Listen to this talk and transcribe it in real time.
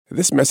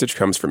This message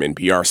comes from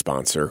NPR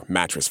sponsor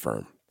Mattress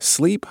Firm.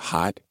 Sleep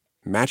hot.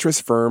 Mattress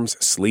Firm's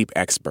sleep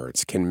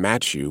experts can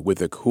match you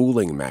with a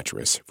cooling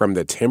mattress from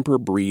the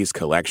Tempur-Breeze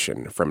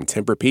collection from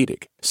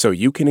Tempur-Pedic, so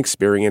you can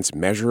experience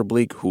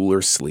measurably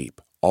cooler sleep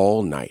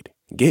all night.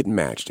 Get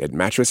matched at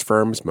Mattress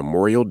Firm's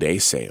Memorial Day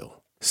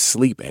sale.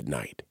 Sleep at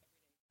night.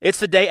 It's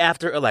the day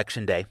after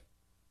Election Day,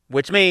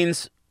 which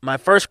means my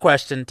first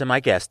question to my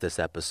guest this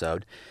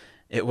episode,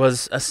 it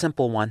was a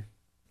simple one.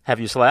 Have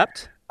you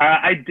slept?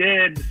 I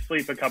did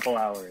sleep a couple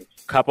hours.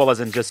 Couple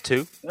as in just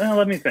two? Well,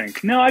 let me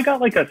think. No, I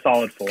got like a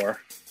solid 4.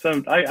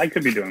 So I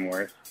could be doing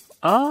worse.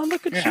 Oh,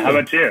 look at you. How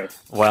about you?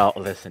 Well,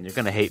 listen, you're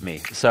going to hate me.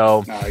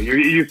 So No,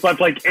 you slept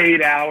like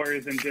 8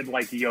 hours and did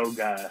like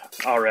yoga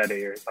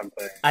already or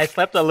something. I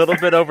slept a little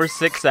bit over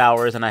 6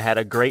 hours, and I had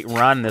a great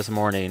run this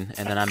morning,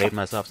 and then I made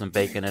myself some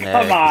bacon and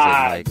eggs. Come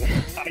on.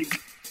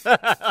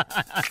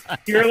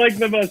 You're like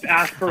the most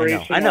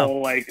aspirational I know.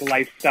 like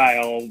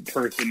lifestyle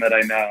person that I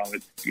know.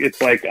 It's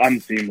like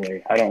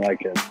unseemly. I don't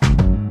like it.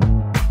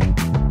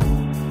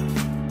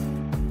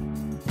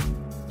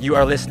 You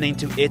are listening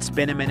to It's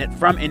Been a Minute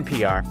from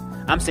NPR.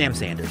 I'm Sam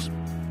Sanders.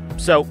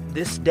 So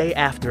this day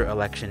after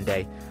Election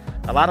Day,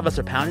 a lot of us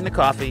are pounding the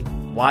coffee,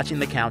 watching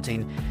the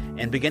counting,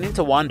 and beginning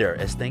to wonder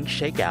as things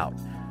shake out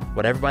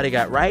what everybody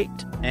got right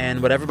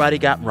and what everybody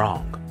got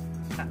wrong.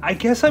 I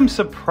guess I'm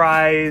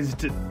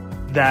surprised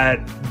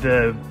that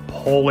the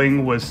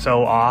polling was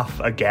so off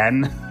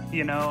again,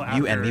 you know.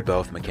 You and me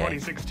both, McKay.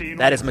 2016.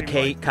 That is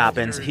McKay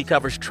Coppins. He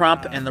covers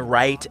Trump and the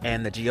right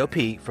and the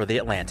GOP for The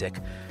Atlantic.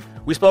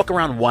 We spoke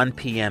around 1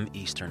 p.m.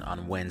 Eastern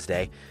on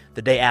Wednesday,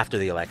 the day after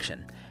the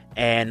election.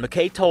 And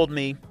McKay told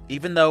me,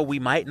 even though we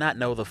might not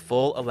know the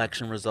full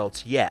election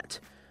results yet,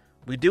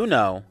 we do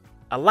know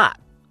a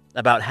lot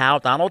about how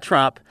Donald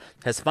Trump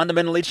has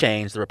fundamentally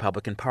changed the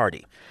Republican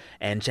Party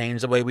and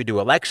changed the way we do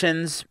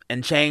elections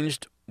and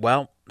changed,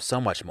 well, so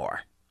much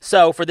more.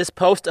 So for this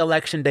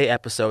post-Election Day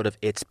episode of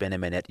It's Been a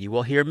Minute, you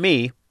will hear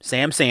me,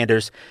 Sam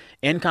Sanders,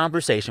 in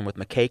conversation with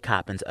McKay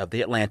Coppins of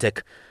The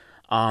Atlantic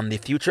on the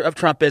future of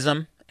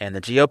Trumpism and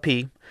the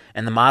GOP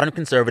and the modern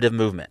conservative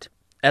movement,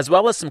 as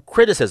well as some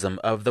criticism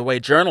of the way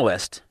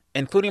journalists,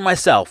 including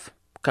myself,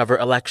 cover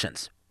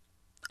elections.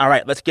 All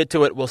right, let's get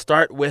to it. We'll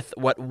start with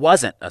what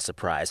wasn't a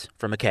surprise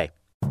for McKay.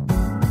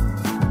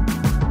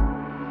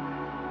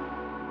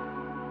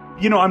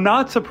 You know, I'm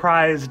not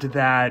surprised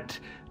that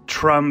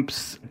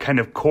Trump's kind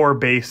of core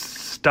base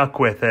stuck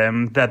with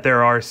him, that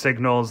there are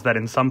signals that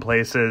in some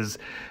places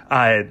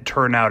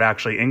turnout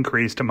actually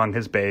increased among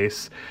his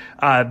base.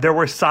 There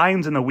were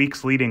signs in the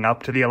weeks leading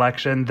up to the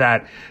election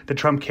that the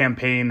Trump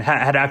campaign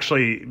had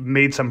actually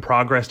made some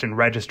progress in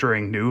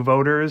registering new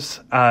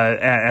voters.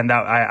 And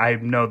that I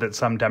know that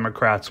some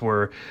Democrats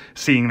were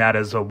seeing that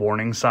as a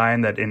warning sign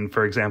that in,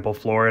 for example,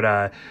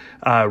 Florida,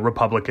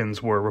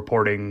 Republicans were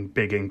reporting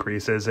big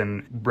increases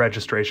in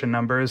registration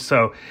numbers.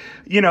 So,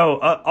 you know,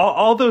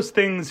 all those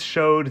things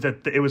showed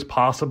that it was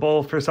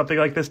possible for something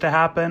like this to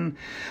happen.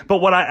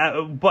 But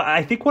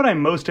I think what I'm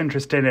most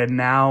interested in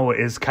now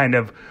is kind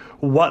of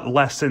what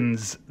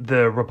lessons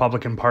the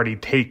Republican Party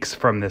takes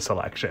from this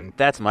election.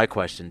 That's my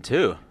question,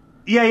 too.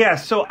 Yeah.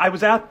 So I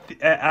was at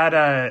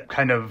a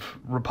kind of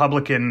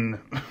Republican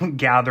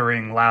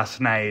gathering last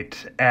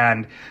night,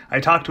 and I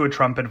talked to a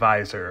Trump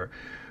advisor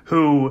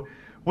who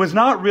was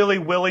not really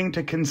willing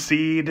to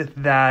concede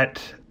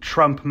that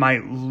Trump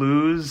might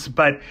lose,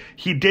 but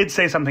he did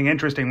say something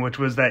interesting, which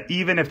was that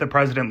even if the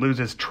president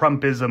loses,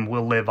 Trumpism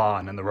will live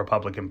on in the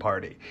Republican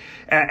Party.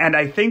 And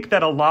I think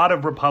that a lot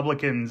of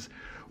Republicans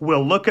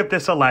will look at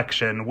this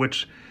election,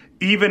 which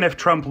even if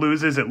Trump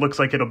loses, it looks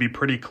like it'll be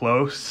pretty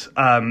close,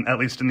 at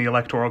least in the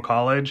Electoral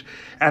College.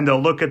 And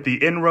they'll look at the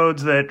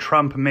inroads that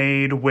Trump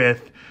made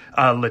with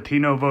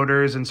Latino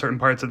voters in certain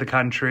parts of the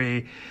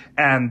country,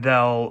 and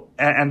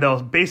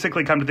they'll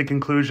basically come to the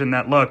conclusion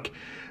that, look,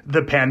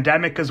 the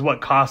pandemic is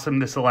what cost him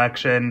this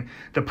election.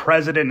 The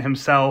president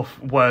himself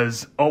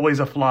was always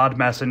a flawed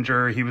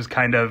messenger. He was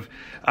kind of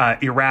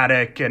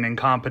erratic and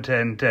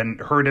incompetent and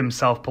hurt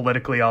himself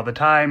politically all the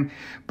time.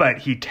 But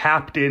he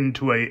tapped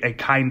into a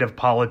kind of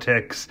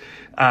politics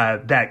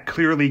that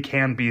clearly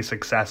can be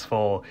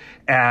successful.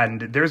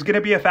 And there's going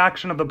to be a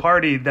faction of the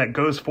party that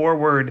goes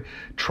forward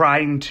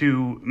trying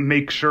to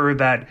make sure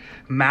that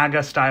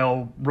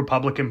MAGA-style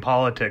Republican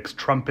politics,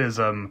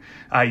 Trumpism,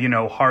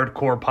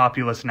 hardcore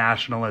populist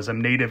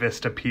nationalism,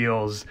 nativist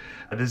appeals,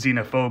 the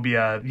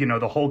xenophobia,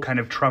 the whole kind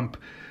of Trump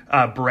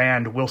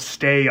brand will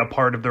stay a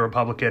part of the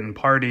Republican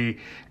Party,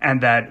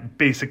 and that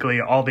basically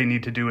all they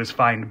need to do is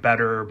find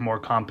better, more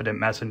competent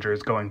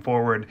messengers going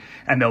forward,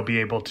 and they'll be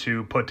able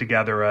to put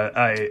together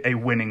a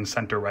winning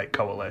center-right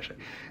coalition.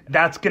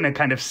 That's going to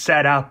kind of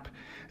set up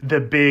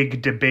the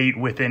big debate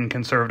within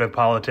conservative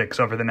politics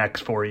over the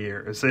next 4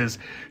 years is,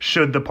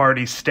 should the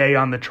party stay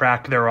on the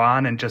track they're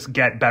on and just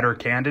get better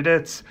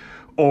candidates,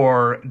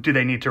 or do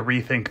they need to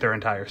rethink their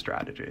entire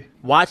strategy?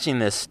 Watching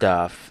this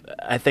stuff,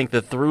 I think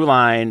the through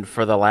line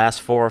for the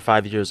last 4 or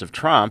 5 years of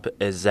Trump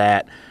is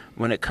that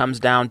when it comes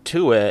down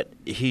to it,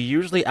 he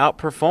usually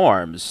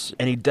outperforms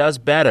and he does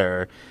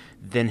better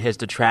than his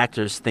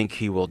detractors think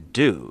he will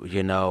do.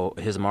 You know,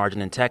 his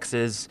margin in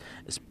Texas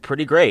is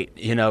pretty great.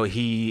 You know,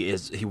 he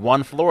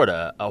won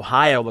Florida.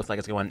 Ohio looks like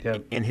it's going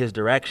in his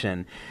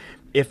direction.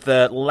 If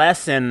the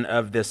lesson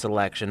of this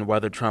election,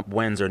 whether Trump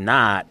wins or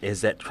not,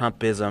 is that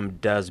Trumpism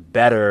does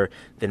better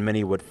than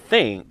many would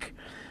think,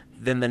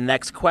 then the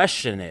next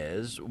question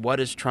is, what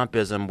is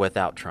Trumpism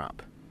without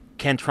Trump?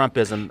 Can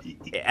Trumpism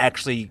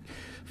actually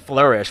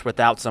flourish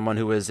without someone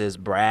who is as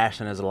brash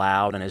and as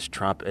loud and as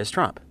Trump as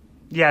Trump?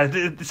 Yeah,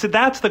 so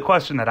that's the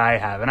question that I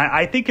have. And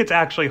I think it's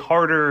actually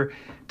harder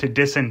to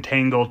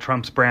disentangle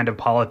Trump's brand of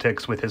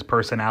politics with his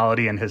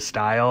personality and his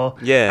style.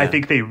 Yeah. I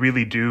think they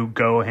really do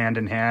go hand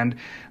in hand.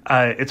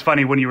 It's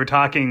funny, when you were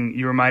talking,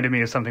 you reminded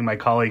me of something my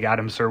colleague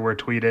Adam Serwer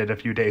tweeted a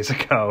few days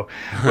ago,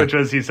 which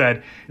was, he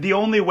said, the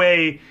only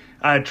way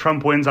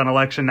Trump wins on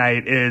election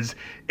night is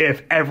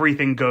if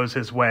everything goes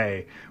his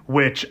way,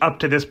 which up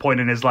to this point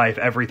in his life,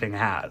 everything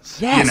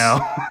has. Yes. You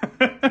know?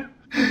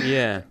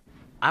 Yeah.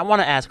 I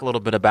want to ask a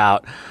little bit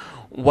about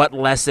what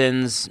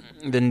lessons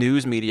the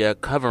news media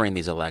covering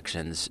these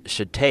elections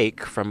should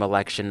take from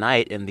election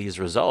night and these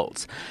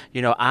results.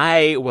 You know,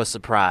 I was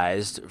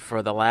surprised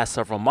for the last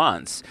several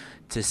months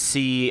to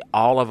see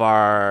all of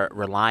our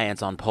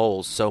reliance on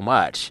polls so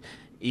much,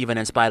 even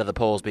in spite of the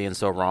polls being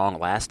so wrong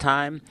last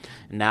time.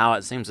 Now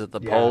it seems that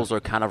the polls are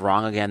kind of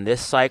wrong again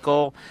this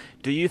cycle.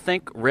 Do you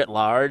think, writ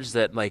large,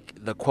 that like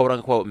the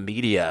quote-unquote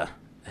media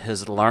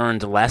has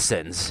learned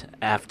lessons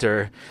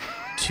after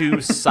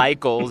two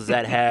cycles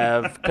that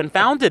have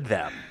confounded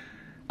them?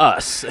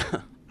 Us.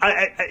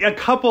 A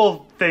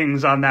couple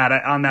things on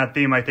that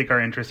theme I think are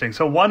interesting.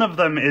 So one of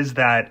them is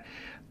that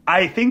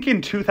I think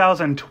in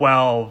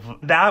 2012,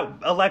 that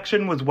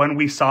election was when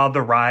we saw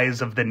the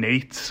rise of the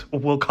Nates,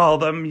 we'll call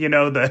them, you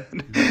know, the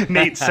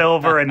Nate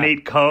Silver and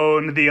Nate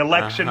Cohn, the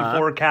election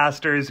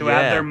forecasters who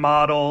had their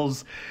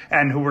models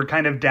and who were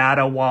kind of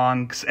data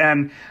wonks.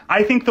 And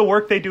I think the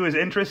work they do is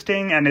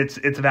interesting and it's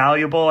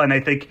valuable. And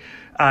I think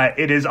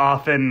it is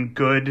often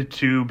good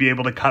to be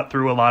able to cut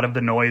through a lot of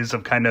the noise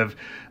of kind of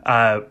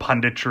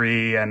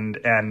punditry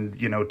and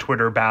you know,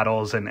 Twitter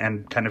battles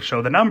and kind of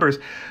show the numbers.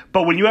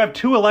 But when you have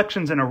two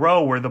elections in a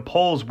row where the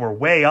polls were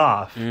way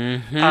off,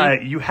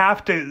 you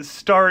have to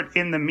start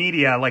in the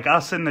media, like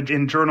us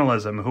in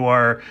journalism, who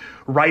are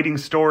writing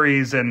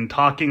stories and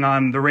talking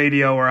on the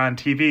radio or on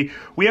TV.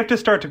 We have to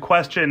start to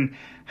question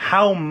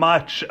how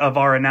much of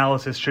our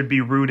analysis should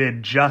be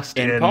rooted just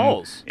in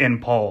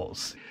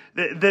polls.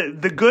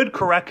 The good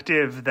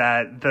corrective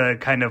that the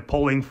kind of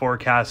polling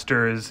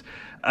forecasters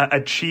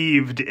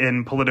achieved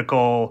in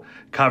political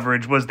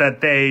coverage was that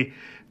they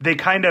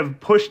kind of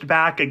pushed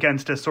back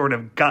against a sort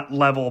of gut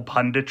level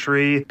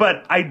punditry.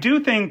 But I do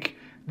think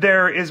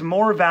there is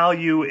more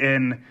value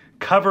in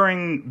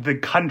covering the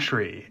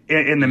country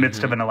in the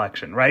midst of an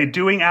election, right?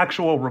 Doing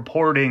actual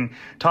reporting,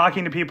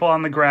 talking to people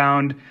on the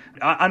ground,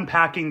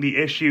 unpacking the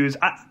issues.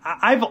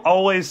 I've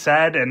always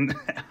said, and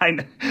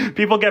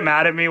people get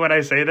mad at me when I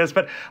say this,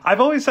 but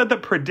I've always said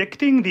that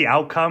predicting the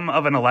outcome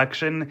of an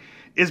election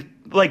is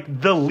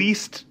like the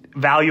least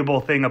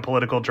valuable thing a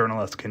political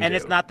journalist can do. And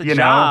it's not the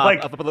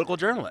job of a political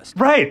journalist.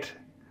 Right.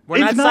 We're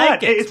not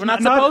psychics. We're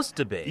not supposed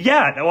to be.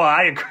 Yeah, well,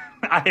 I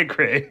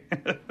agree.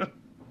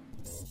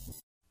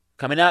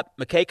 Coming up,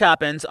 McKay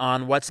Coppins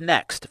on what's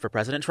next for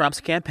President Trump's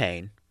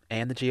campaign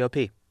and the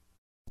GOP.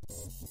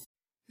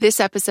 This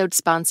episode's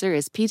sponsor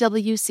is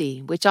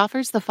PwC, which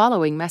offers the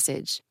following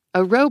message.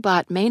 A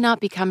robot may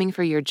not be coming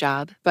for your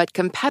job, but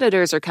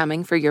competitors are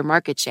coming for your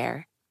market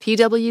share.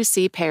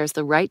 PwC pairs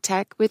the right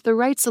tech with the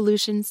right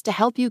solutions to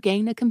help you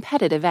gain a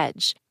competitive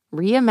edge.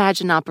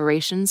 Reimagine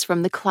operations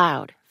from the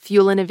cloud,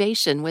 fuel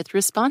innovation with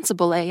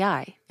responsible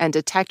AI, and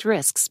detect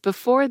risks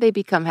before they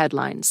become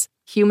headlines.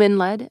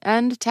 Human-led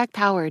and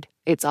tech-powered.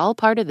 It's all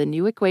part of the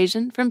new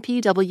equation from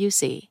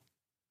PwC.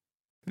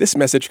 This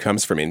message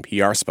comes from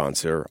NPR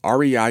sponsor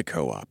REI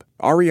Co-op.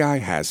 REI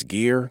has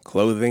gear,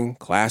 clothing,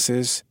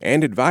 classes,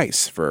 and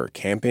advice for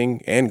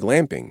camping and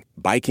glamping,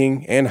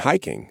 biking and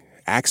hiking,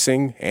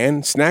 axing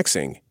and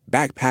snacksing,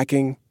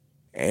 backpacking,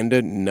 and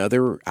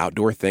another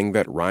outdoor thing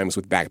that rhymes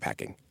with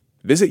backpacking.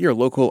 Visit your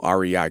local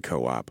REI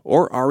Co-op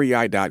or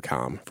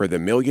rei.com for the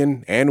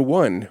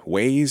 1,000,001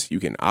 ways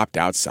you can opt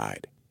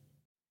outside.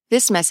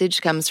 This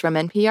message comes from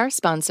NPR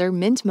sponsor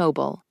Mint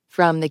Mobile.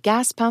 From the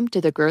gas pump to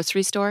the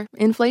grocery store,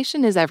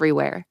 inflation is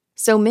everywhere.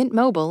 So Mint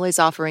Mobile is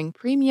offering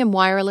premium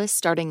wireless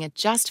starting at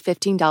just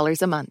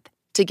 $15 a month.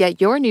 To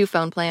get your new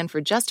phone plan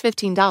for just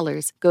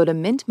 $15, go to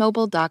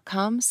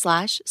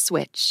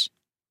mintmobile.com/switch.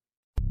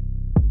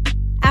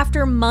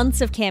 After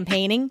months of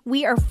campaigning,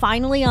 we are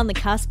finally on the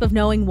cusp of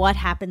knowing what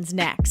happens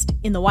next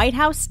in the White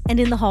House and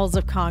in the halls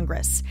of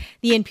Congress.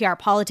 The NPR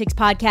Politics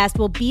Podcast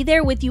will be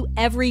there with you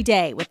every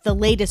day with the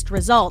latest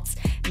results,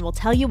 and we'll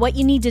tell you what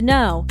you need to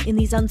know in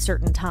these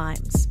uncertain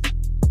times.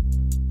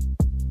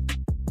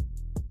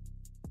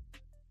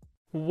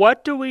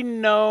 What do we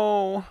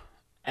know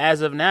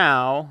as of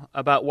now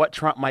about what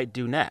Trump might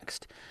do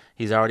next?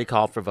 He's already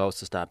called for votes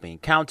to stop being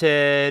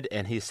counted,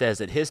 and he says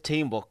that his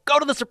team will go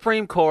to the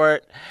Supreme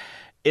Court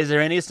Is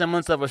there any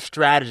semblance of a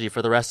strategy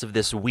for the rest of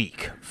this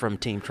week from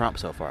Team Trump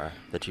so far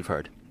that you've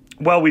heard?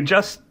 Well, we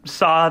just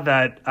saw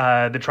that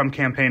the Trump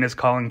campaign is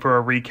calling for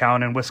a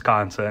recount in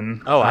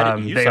Wisconsin. Oh, I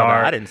didn't. You saw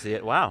that. I didn't see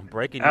it. Wow,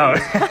 breaking news. Oh,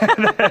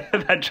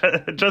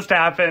 that just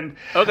happened.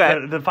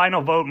 Okay. The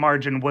final vote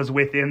margin was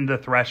within the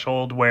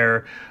threshold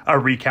where a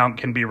recount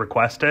can be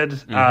requested.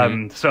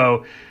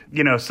 So,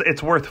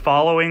 it's worth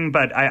following,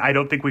 but I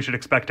don't think we should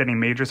expect any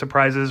major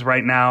surprises.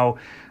 Right now,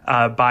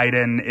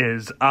 Biden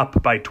is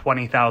up by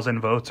 20,000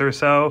 votes or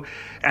so,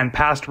 and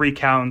past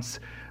recounts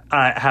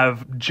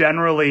have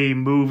generally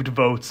moved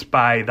votes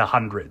by the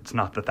hundreds,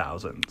 not the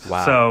thousands.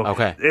 Wow. So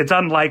it's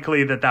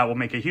unlikely that will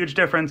make a huge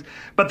difference.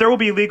 But there will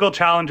be legal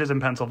challenges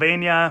in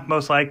Pennsylvania,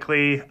 most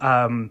likely,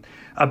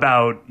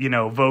 about,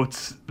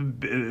 votes,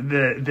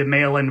 the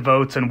mail-in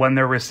votes and when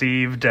they're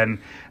received and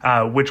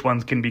which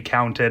ones can be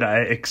counted.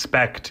 I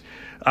expect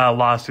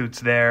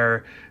lawsuits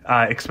there,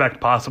 expect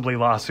possibly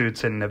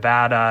lawsuits in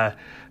Nevada.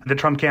 The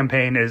Trump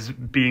campaign is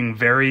being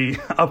very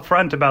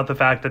upfront about the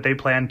fact that they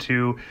plan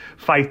to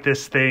fight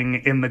this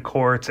thing in the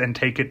courts and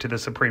take it to the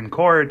Supreme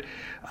Court.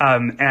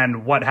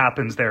 And what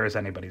happens there is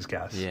anybody's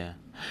guess. Yeah.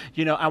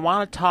 I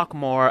want to talk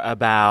more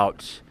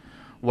about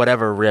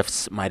whatever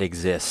rifts might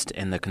exist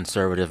in the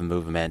conservative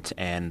movement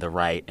and the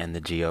right and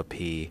the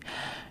GOP.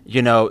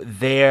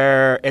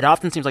 It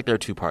often seems like there are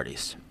two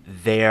parties.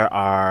 There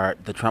are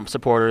the Trump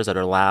supporters that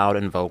are loud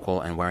and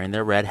vocal and wearing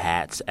their red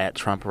hats at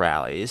Trump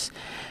rallies.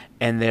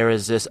 And there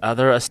is this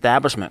other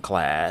establishment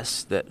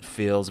class that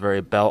feels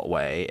very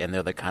Beltway, and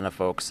they're the kind of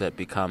folks that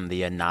become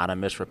the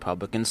anonymous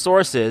Republican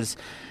sources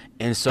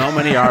in so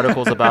many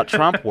articles about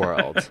Trump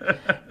world.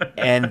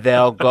 And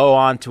they'll go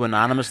on to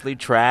anonymously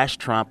trash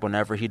Trump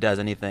whenever he does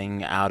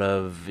anything out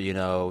of,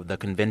 the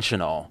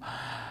conventional.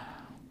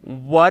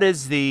 What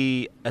is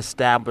the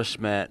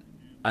establishment,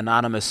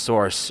 anonymous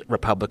source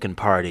Republican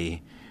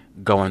Party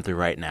going through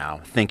right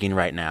now, thinking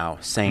right now,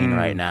 saying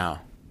right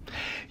now?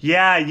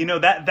 Yeah,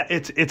 that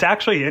it's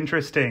actually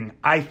interesting.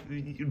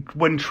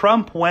 When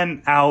Trump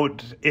went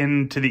out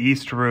into the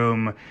East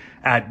Room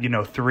at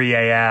 3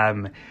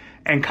 a.m.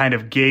 and kind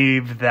of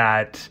gave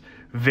that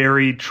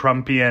very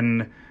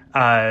Trumpian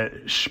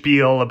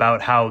spiel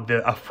about how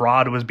a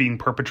fraud was being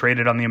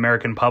perpetrated on the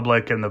American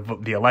public and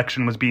the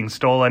election was being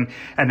stolen,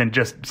 and then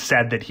just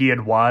said that he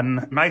had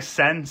won. My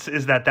sense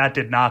is that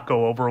did not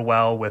go over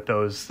well with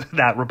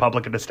that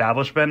Republican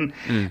establishment.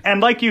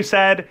 And like you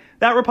said,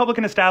 that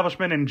Republican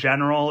establishment in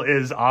general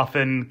is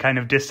often kind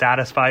of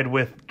dissatisfied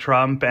with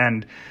Trump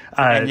and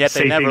yet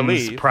say they never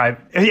things leave.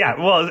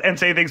 And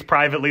say things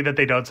privately that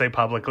they don't say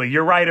publicly.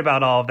 You're right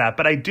about all of that,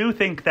 but I do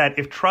think that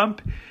if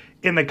Trump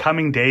in the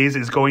coming days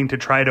is going to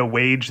try to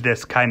wage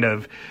this kind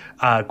of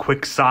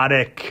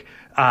quixotic,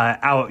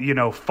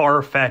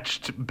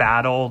 far-fetched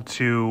battle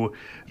to,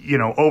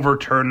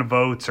 overturn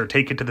votes or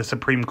take it to the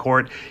Supreme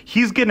Court,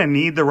 he's going to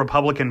need the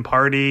Republican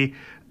Party,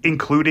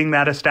 including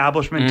that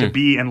establishment, to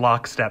be in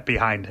lockstep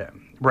behind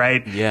him.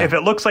 Right? Yeah. If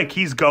it looks like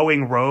he's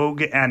going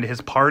rogue and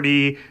his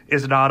party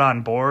is not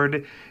on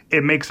board,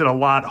 it makes it a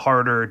lot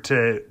harder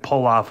to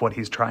pull off what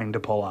he's trying to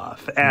pull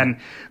off. And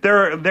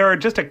there are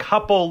just a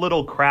couple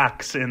little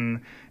cracks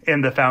in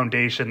the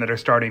foundation that are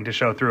starting to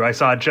show through. I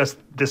saw just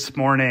this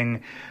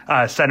morning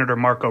Senator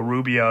Marco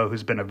Rubio,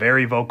 who's been a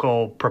very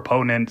vocal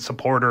proponent,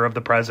 supporter of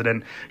the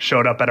president,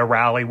 showed up at a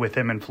rally with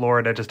him in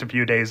Florida just a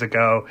few days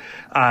ago.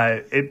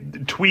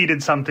 It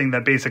tweeted something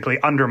that basically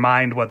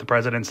undermined what the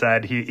president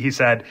said. He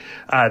said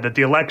that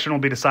the election will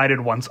be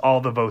decided once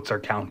all the votes are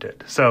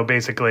counted. So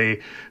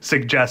basically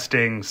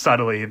suggesting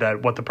subtly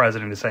that what the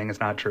president is saying is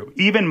not true.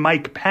 Even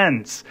Mike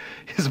Pence,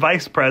 his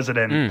vice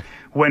president,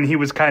 when he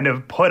was kind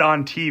of put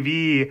on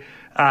TV,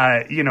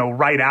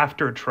 right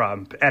after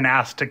Trump and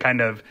asked to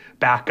kind of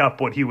back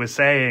up what he was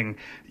saying,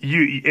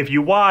 if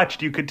you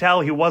watched, you could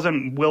tell he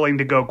wasn't willing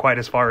to go quite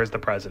as far as the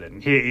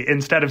president. He,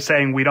 instead of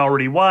saying we'd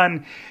already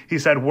won, he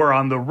said we're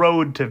on the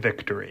road to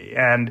victory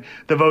and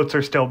the votes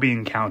are still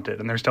being counted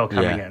and they're still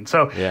coming in.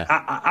 So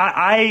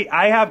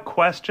I have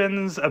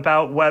questions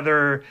about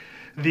whether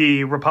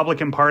the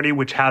Republican Party,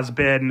 which has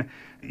been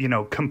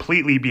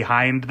completely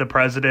behind the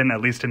president,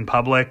 at least in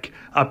public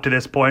up to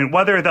this point,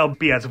 whether they'll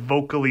be as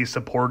vocally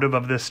supportive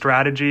of this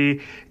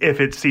strategy if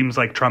it seems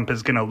like Trump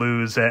is going to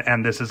lose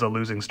and this is a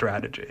losing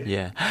strategy.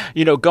 Yeah.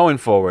 Going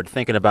forward,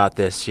 thinking about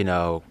this,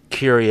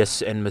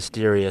 curious and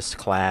mysterious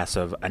class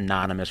of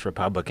anonymous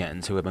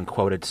Republicans who have been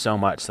quoted so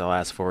much the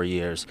last 4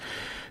 years,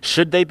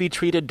 should they be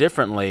treated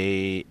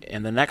differently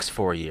in the next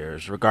 4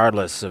 years,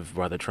 regardless of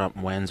whether Trump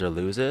wins or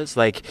loses?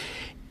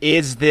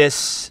 Is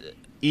this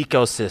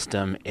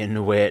ecosystem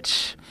in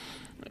which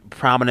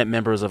prominent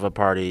members of a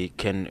party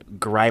can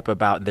gripe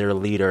about their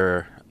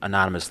leader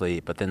anonymously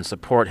but then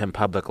support him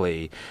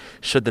publicly,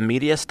 should the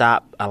media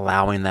stop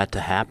allowing that to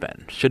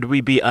happen? Should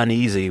we be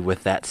uneasy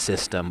with that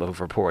system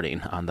of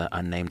reporting on the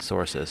unnamed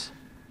sources?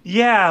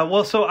 Yeah,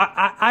 well, so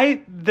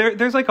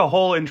there's a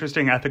whole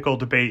interesting ethical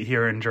debate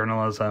here in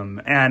journalism,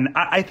 and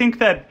I think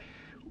that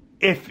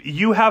if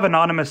you have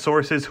anonymous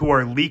sources who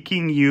are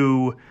leaking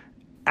you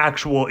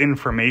actual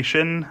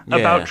information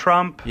about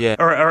Trump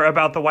or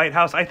about the White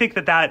House. I think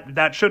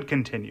that should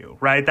continue,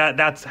 right?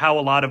 That's how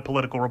a lot of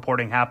political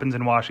reporting happens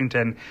in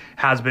Washington,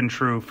 has been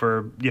true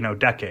for,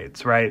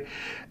 decades, right?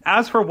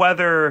 As for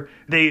whether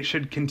they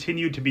should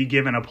continue to be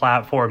given a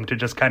platform to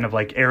just kind of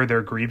like air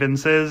their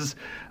grievances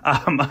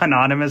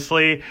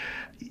anonymously,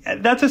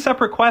 that's a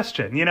separate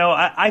question.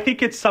 I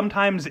think it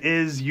sometimes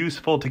is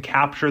useful to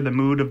capture the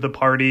mood of the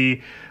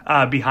party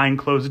behind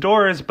closed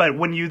doors. But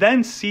when you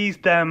then see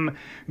them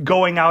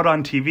going out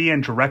on TV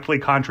and directly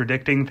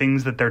contradicting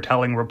things that they're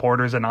telling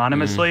reporters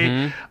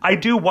anonymously, I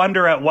do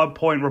wonder at what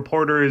point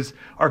reporters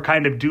are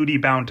kind of duty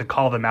bound to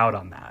call them out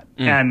on that.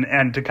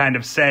 And to kind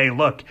of say,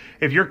 look,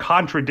 if you're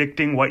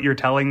contradicting what you're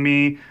telling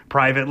me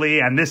privately,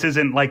 and this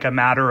isn't like a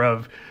matter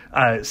of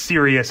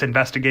serious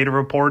investigative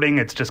reporting,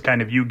 it's just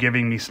kind of you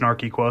giving me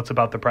snarky quotes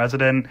about the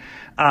president,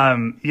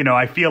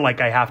 I feel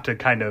like I have to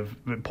kind of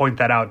point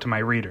that out to my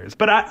readers.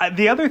 But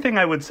the other thing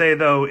I would say,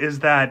 though, is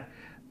that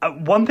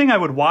one thing I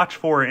would watch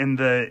for in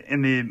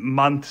the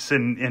months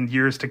and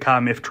years to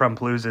come if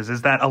Trump loses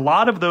is that a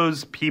lot of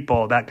those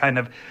people, that kind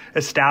of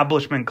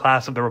establishment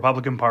class of the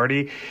Republican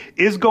Party,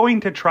 is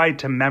going to try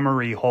to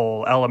memory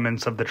hole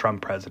elements of the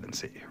Trump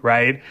presidency,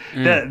 right?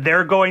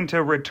 They're going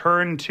to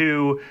return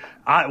to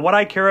what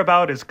I care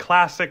about is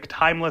classic,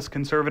 timeless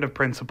conservative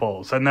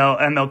principles, and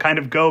they'll kind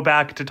of go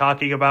back to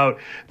talking about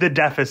the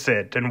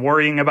deficit and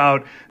worrying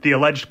about the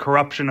alleged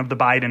corruption of the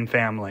Biden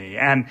family,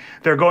 and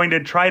they're going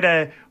to try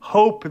to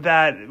hope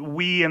that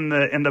we in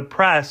the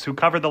press who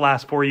covered the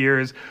last 4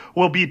 years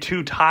will be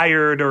too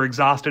tired or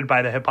exhausted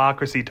by the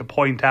hypocrisy to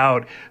point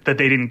out that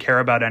they didn't care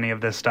about any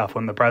of this stuff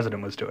when the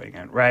president was doing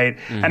it, right?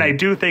 And I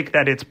do think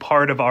that it's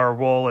part of our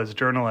role as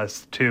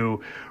journalists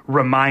to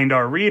remind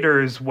our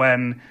readers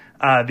when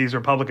these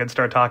Republicans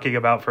start talking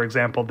about, for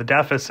example, the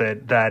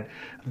deficit, that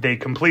they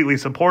completely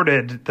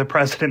supported the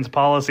president's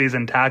policies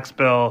and tax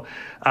bill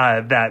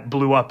that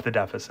blew up the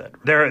deficit.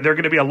 There are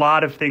going to be a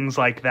lot of things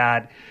like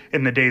that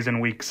in the days and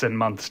weeks and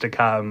months to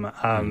come,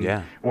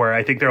 where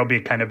I think there will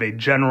be kind of a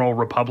general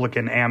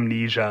Republican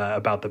amnesia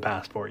about the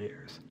past 4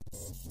 years.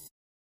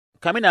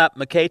 Coming up,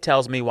 McKay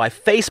tells me why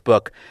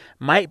Facebook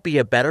might be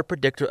a better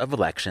predictor of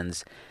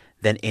elections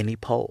than any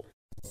poll.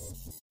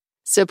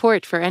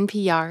 Support for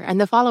NPR and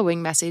the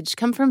following message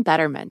come from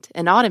Betterment,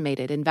 an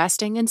automated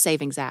investing and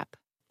savings app.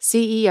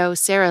 CEO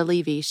Sarah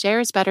Levy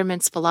shares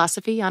Betterment's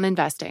philosophy on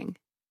investing.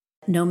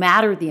 No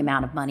matter the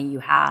amount of money you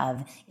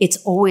have, it's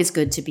always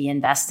good to be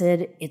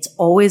invested. It's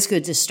always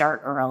good to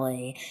start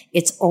early.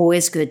 It's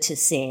always good to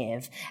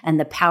save. And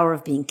the power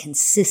of being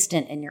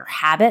consistent in your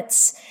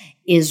habits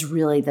is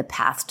really the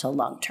path to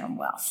long-term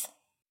wealth.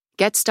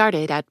 Get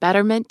started at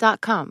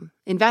Betterment.com.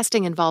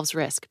 Investing involves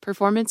risk.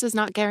 Performance is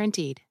not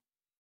guaranteed.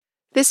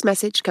 This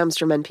message comes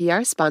from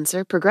NPR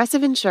sponsor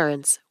Progressive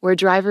Insurance, where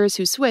drivers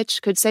who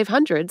switch could save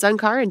hundreds on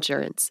car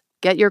insurance.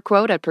 Get your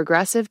quote at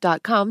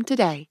Progressive.com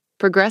today.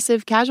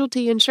 Progressive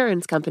Casualty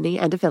Insurance Company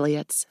and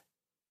Affiliates.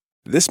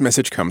 This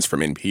message comes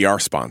from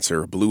NPR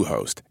sponsor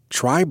Bluehost.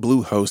 Try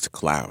Bluehost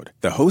Cloud,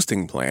 the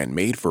hosting plan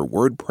made for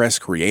WordPress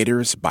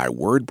creators by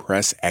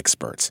WordPress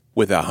experts.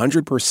 With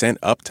 100%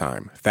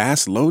 uptime,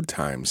 fast load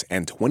times,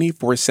 and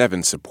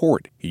 24/7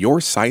 support,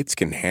 your sites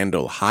can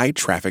handle high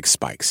traffic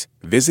spikes.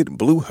 Visit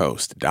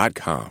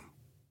Bluehost.com.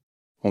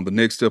 On the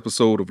next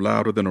episode of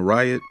Louder Than a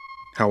Riot,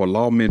 how a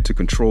law meant to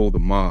control the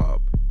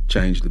mob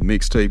changed the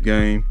mixtape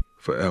game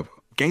forever.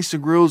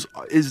 Gangsta Grills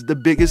is the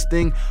biggest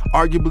thing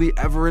arguably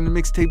ever in the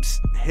mixtape's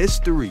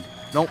history.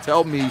 Don't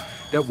tell me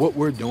that what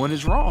we're doing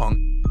is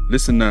wrong.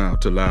 Listen now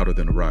to Louder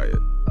Than a Riot,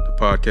 the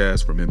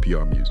podcast from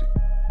NPR Music.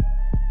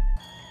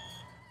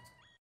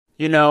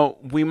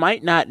 We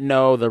might not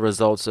know the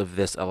results of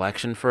this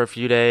election for a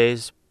few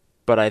days,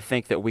 but I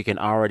think that we can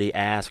already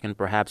ask and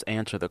perhaps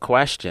answer the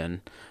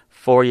question,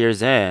 4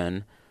 years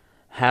in,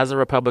 has the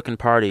Republican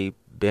Party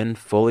been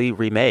fully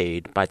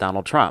remade by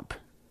Donald Trump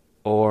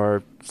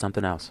or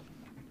something else?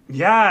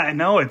 Yeah,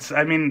 no,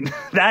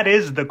 that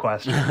is the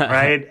question,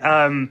 right?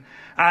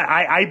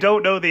 I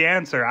don't know the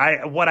answer.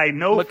 What I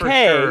know McKay, for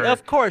sure.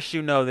 Of course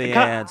you know the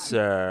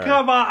answer.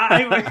 Come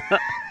on.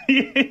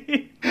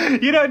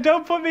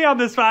 Don't put me on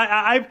this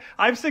spot.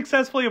 I've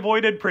successfully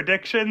avoided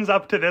predictions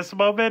up to this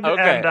moment,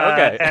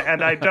 okay.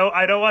 And I don't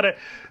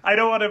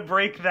want to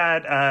break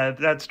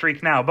that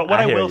streak now. But what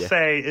I will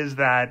say is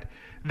that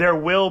there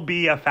will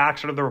be a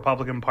faction of the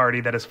Republican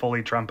Party that is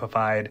fully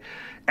Trumpified,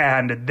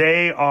 and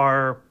they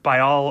are, by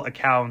all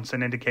accounts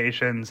and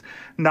indications,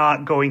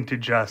 not going to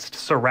just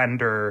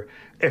surrender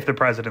if the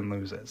president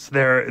loses.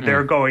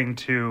 They're going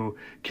to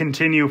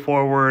continue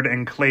forward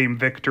and claim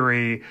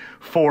victory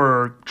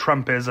for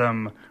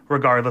Trumpism,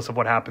 regardless of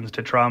what happens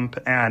to Trump,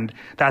 and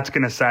that's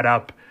going to set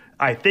up,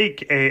 I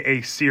think,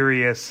 a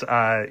serious,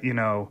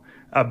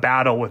 a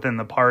battle within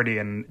the party,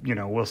 and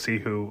we'll see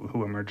who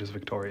emerges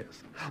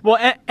victorious.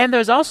 Well, and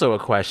there's also a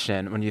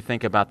question when you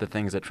think about the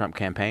things that Trump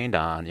campaigned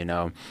on.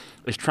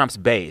 Is Trump's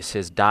base,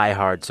 his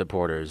diehard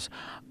supporters,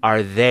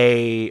 are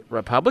they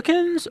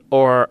Republicans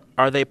or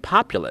are they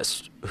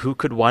populists who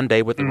could one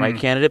day, with the right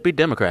candidate, be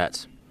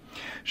Democrats?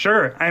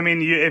 Sure. I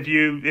mean, if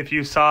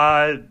you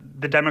saw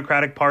the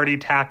Democratic Party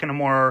tack in a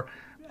more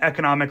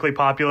economically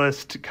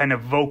populist, kind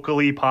of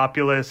vocally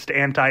populist,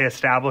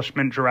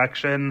 anti-establishment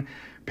direction,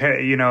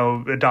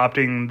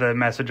 adopting the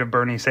message of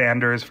Bernie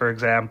Sanders, for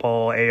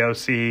example,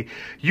 AOC,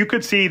 you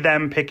could see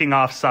them picking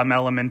off some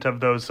element of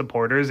those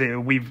supporters.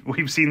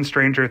 We've seen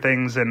stranger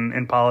things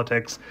in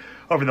politics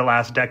over the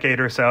last decade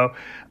or so.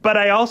 But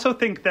I also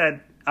think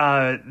that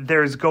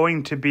there's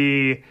going to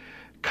be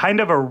kind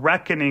of a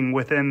reckoning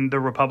within the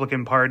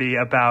Republican Party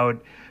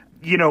about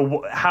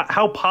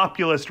how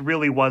populist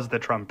really was the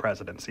Trump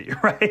presidency,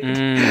 right?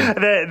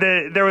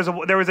 There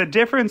was a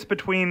difference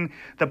between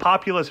the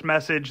populist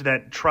message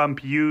that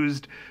Trump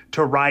used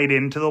to ride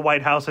into the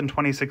White House in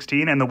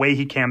 2016 and the way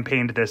he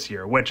campaigned this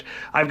year, which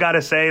I've got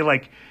to say,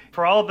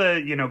 for all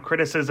the,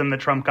 criticism that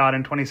Trump got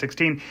in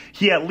 2016,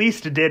 he at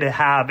least did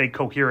have a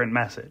coherent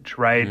message,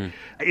 right?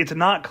 It's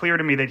not clear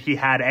to me that he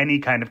had any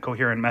kind of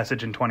coherent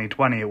message in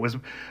 2020. It was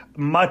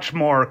much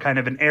more kind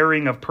of an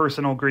airing of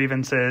personal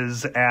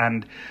grievances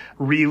and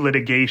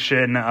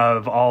relitigation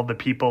of all the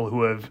people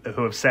who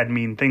have said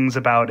mean things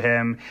about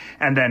him,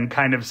 and then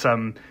kind of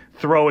some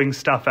throwing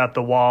stuff at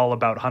the wall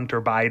about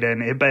Hunter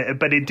Biden,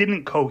 but it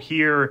didn't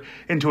cohere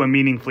into a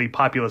meaningfully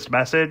populist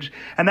message.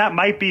 And that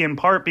might be in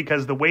part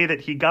because the way that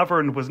he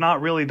governed was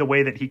not really the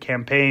way that he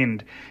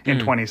campaigned in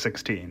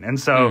 2016. And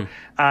so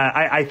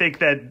I think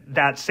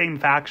that same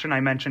faction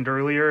I mentioned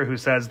earlier, who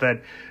says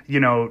that,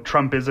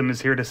 Trumpism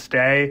is here to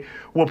stay,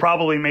 will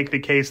probably make the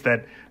case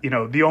that,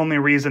 the only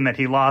reason that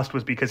he lost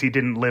was because he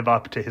didn't live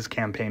up to his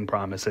campaign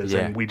promises,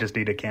 and we just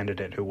need a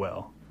candidate who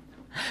will.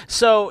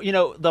 So,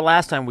 the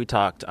last time we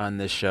talked on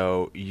this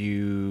show,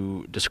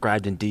 you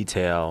described in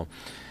detail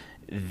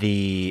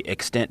the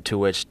extent to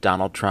which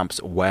Donald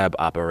Trump's web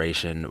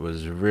operation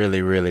was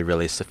really, really,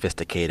 really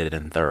sophisticated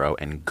and thorough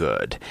and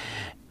good.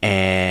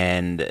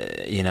 And,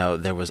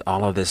 there was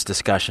all of this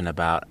discussion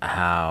about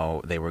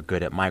how they were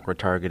good at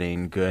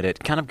micro-targeting, good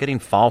at kind of getting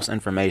false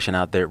information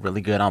out there,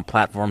 really good on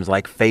platforms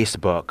like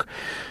Facebook.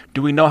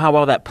 Do we know how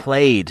well that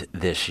played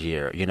this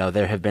year?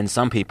 There have been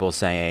some people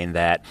saying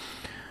that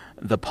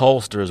the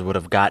pollsters would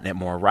have gotten it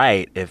more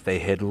right if they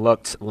had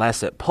looked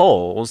less at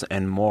polls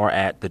and more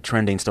at the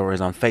trending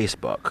stories on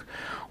Facebook.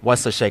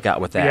 What's the shakeout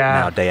with that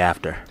now, day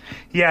after?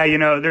 Yeah,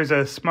 there's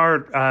a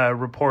smart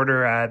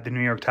reporter at the New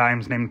York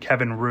Times named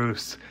Kevin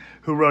Roose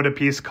who wrote a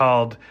piece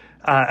called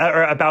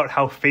about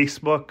how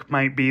Facebook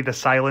might be the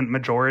silent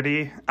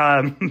majority,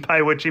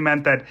 by which he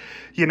meant that,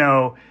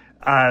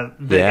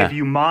 if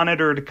you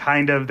monitored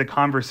kind of the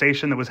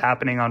conversation that was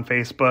happening on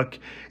Facebook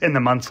in the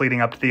months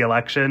leading up to the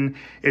election,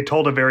 it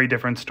told a very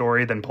different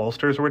story than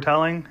pollsters were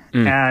telling.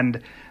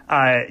 And,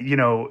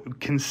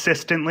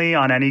 consistently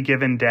on any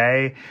given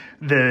day,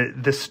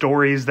 the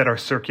stories that are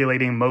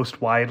circulating most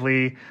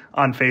widely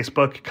on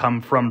Facebook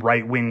come from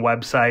right-wing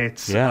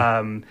websites,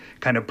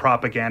 kind of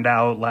propaganda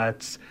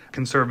outlets,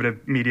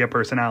 conservative media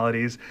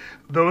personalities.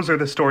 Those are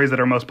the stories that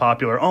are most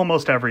popular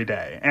almost every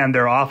day. And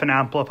they're often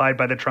amplified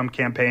by the Trump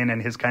campaign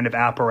and his kind of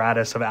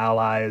apparatus of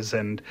allies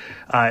and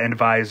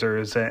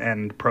advisors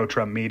and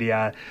pro-Trump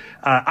media.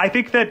 I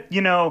think that,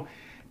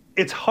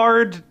 it's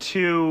hard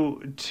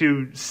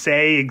to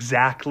say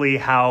exactly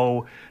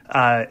how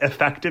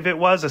effective it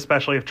was,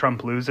 especially if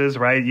Trump loses,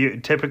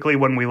 right? Typically,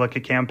 when we look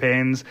at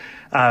campaigns,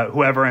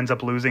 whoever ends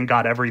up losing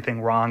got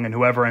everything wrong, and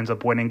whoever ends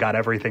up winning got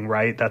everything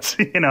right. That's,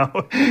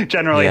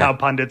 generally how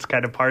pundits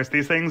kind of parse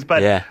these things.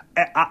 But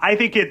I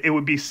think it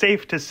would be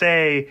safe to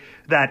say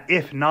that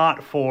if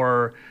not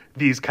for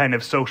these kind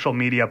of social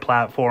media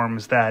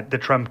platforms that the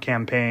Trump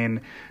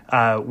campaign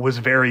was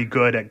very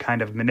good at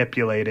kind of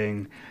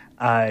manipulating,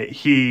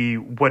 he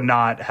would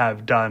not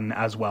have done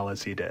as well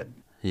as he did.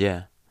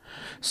 Yeah.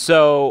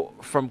 So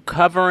from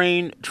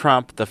covering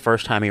Trump the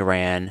first time he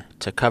ran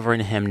to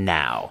covering him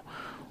now,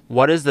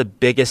 what is the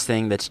biggest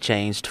thing that's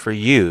changed for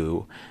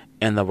you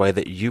in the way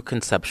that you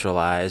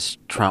conceptualize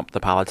Trump the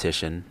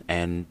politician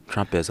and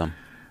Trumpism?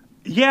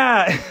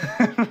 Yeah.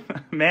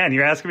 Man,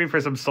 you're asking me for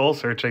some soul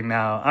searching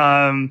now.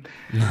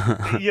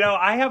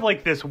 I have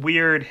this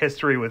weird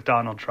history with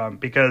Donald Trump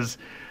because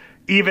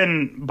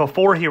even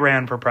before he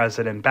ran for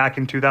president, back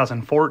in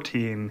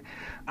 2014,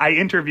 I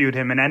interviewed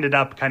him and ended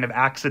up kind of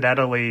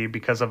accidentally,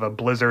 because of a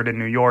blizzard in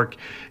New York,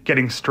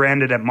 getting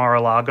stranded at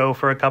Mar-a-Lago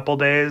for a couple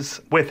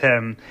days with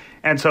him.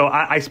 And so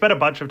I spent a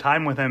bunch of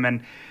time with him.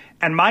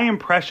 And my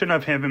impression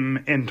of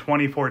him in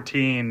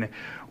 2014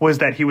 was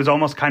that he was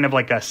almost kind of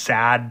like a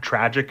sad,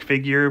 tragic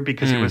figure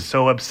because he was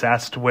so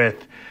obsessed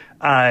with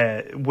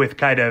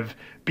kind of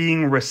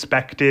being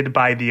respected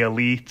by the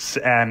elites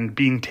and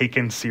being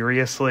taken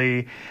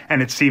seriously,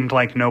 and it seemed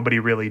like nobody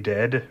really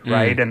did,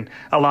 right? And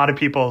a lot of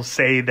people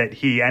say that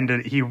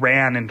he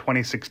ran in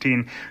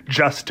 2016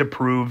 just to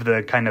prove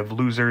the kind of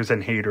losers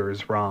and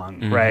haters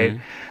wrong,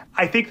 right?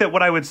 I think that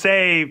what I would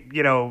say,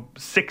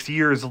 6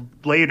 years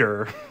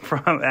later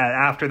from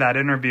after that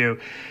interview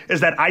is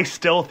that I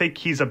still think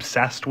he's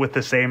obsessed with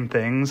the same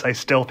things. I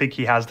still think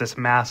he has this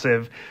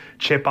massive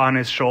chip on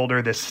his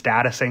shoulder, this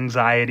status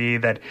anxiety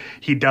that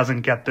he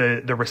doesn't get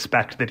get the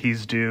respect that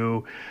he's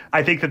due.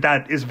 I think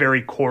that is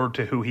very core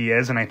to who he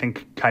is, and I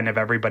think kind of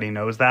everybody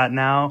knows that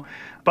now.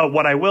 But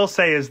what I will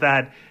say is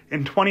that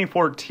in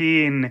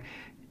 2014,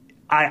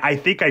 I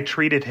think I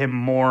treated him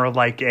more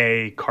like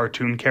a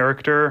cartoon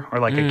character or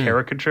like a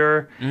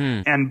caricature.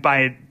 And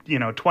by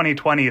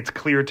 2020, it's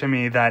clear to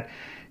me that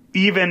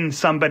even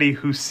somebody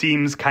who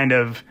seems kind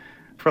of,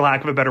 for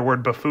lack of a better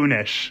word,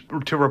 buffoonish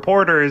to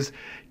reporters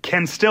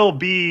can still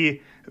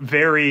be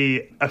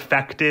very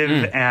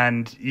effective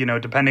and,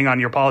 depending on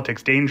your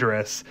politics,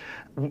 dangerous,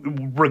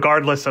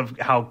 regardless of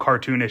how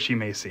cartoonish he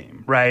may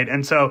seem, right?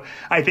 And so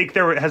I think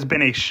there has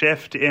been a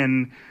shift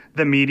in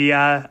the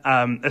media,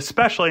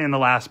 especially in the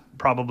last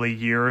probably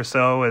year or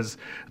so as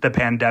the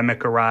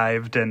pandemic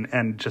arrived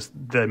and just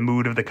the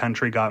mood of the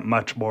country got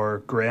much more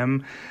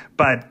grim.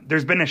 But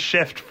there's been a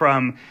shift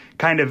from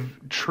kind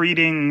of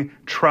treating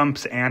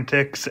Trump's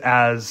antics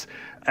as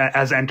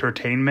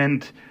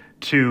entertainment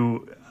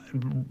to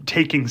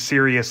taking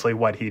seriously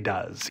what he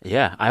does.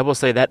 Yeah, I will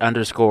say that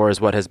underscores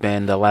what has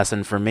been the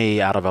lesson for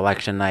me out of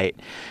election night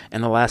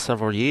in the last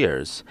several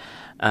years.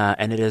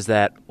 And it is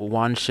that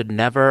one should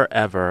never,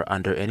 ever,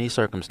 under any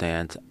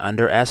circumstance,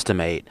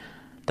 underestimate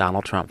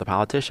Donald Trump, the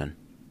politician.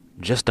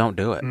 Just don't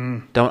do it.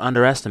 Don't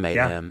underestimate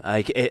him.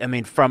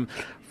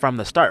 From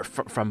the start,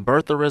 from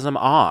birtherism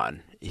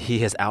on, he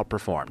has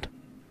outperformed.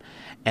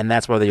 And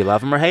that's whether you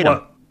love him or hate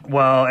him.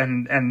 Well,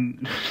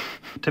 and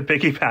to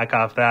piggyback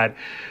off that,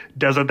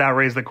 doesn't that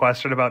raise the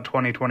question about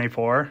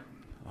 2024?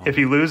 If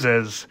he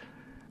loses...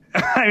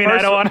 I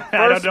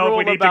don't know if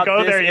we need to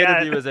go there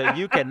yet. Is that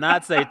you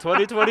cannot say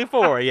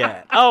 2024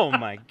 yet. Oh,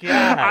 my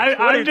God.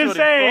 I'm just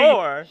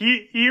saying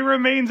he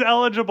remains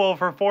eligible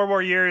for 4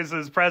 more years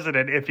as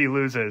president if he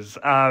loses.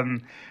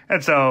 And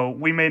so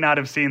we may not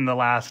have seen the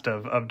last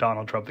of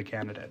Donald Trump, the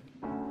candidate.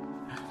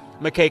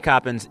 McKay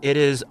Coppins, it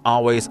is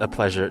always a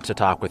pleasure to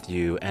talk with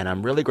you, and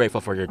I'm really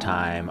grateful for your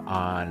time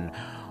on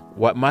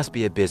what must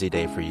be a busy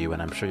day for you,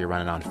 and I'm sure you're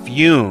running on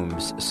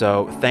fumes.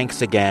 So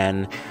thanks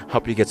again.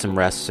 Hope you get some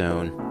rest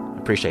soon.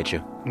 Appreciate you.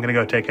 I'm going to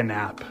go take a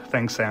nap.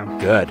 Thanks, Sam.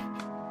 Good.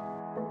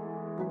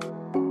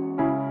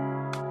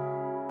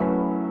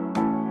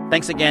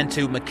 Thanks again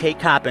to McKay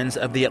Coppins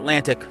of The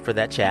Atlantic for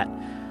that chat.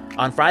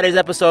 On Friday's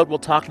episode, we'll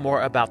talk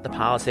more about the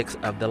politics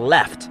of the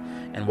left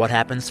and what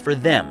happens for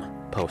them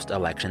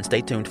post-election. Stay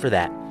tuned for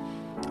that.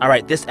 All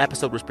right, this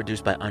episode was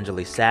produced by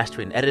Anjali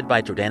Sastry and edited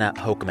by Jordana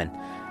Hochman.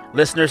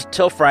 Listeners,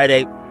 till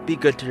Friday, be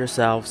good to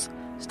yourselves.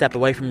 Step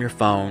away from your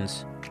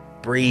phones.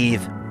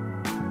 Breathe.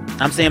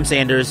 I'm Sam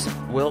Sanders.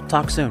 We'll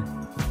talk soon.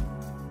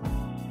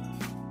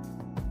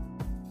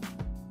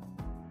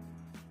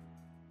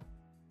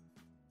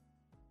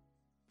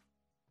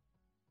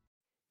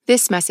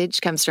 This message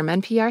comes from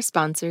NPR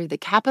sponsor, the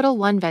Capital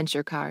One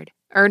Venture Card.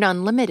 Earn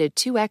unlimited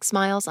 2x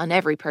miles on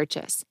every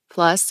purchase.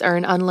 Plus,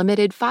 earn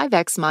unlimited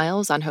 5x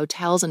miles on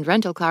hotels and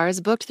rental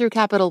cars booked through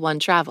Capital One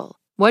Travel.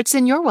 What's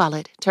in your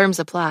wallet? Terms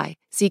apply.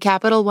 See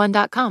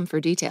CapitalOne.com for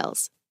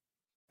details.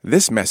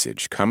 This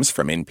message comes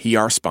from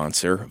NPR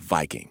sponsor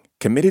Viking,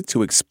 committed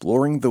to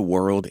exploring the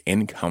world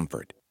in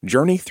comfort.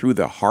 Journey through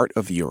the heart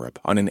of Europe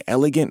on an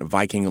elegant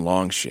Viking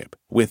longship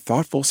with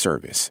thoughtful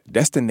service,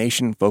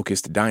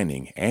 destination-focused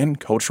dining,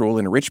 and cultural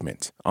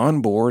enrichment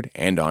on board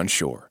and on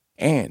shore.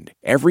 And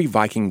every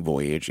Viking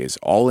voyage is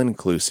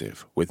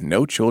all-inclusive with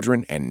no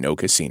children and no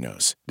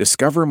casinos.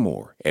 Discover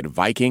more at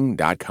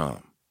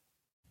Viking.com.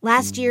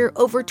 Last year,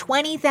 over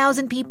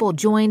 20,000 people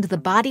joined the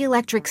Body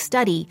Electric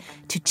study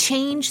to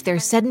change their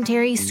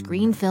sedentary,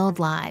 screen-filled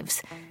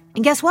lives.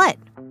 And guess what?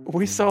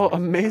 We saw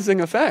amazing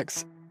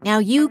effects. Now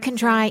you can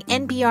try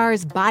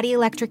NPR's Body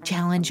Electric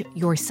Challenge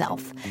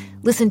yourself.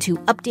 Listen to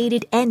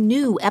updated and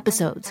new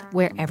episodes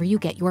wherever you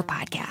get your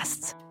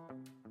podcasts.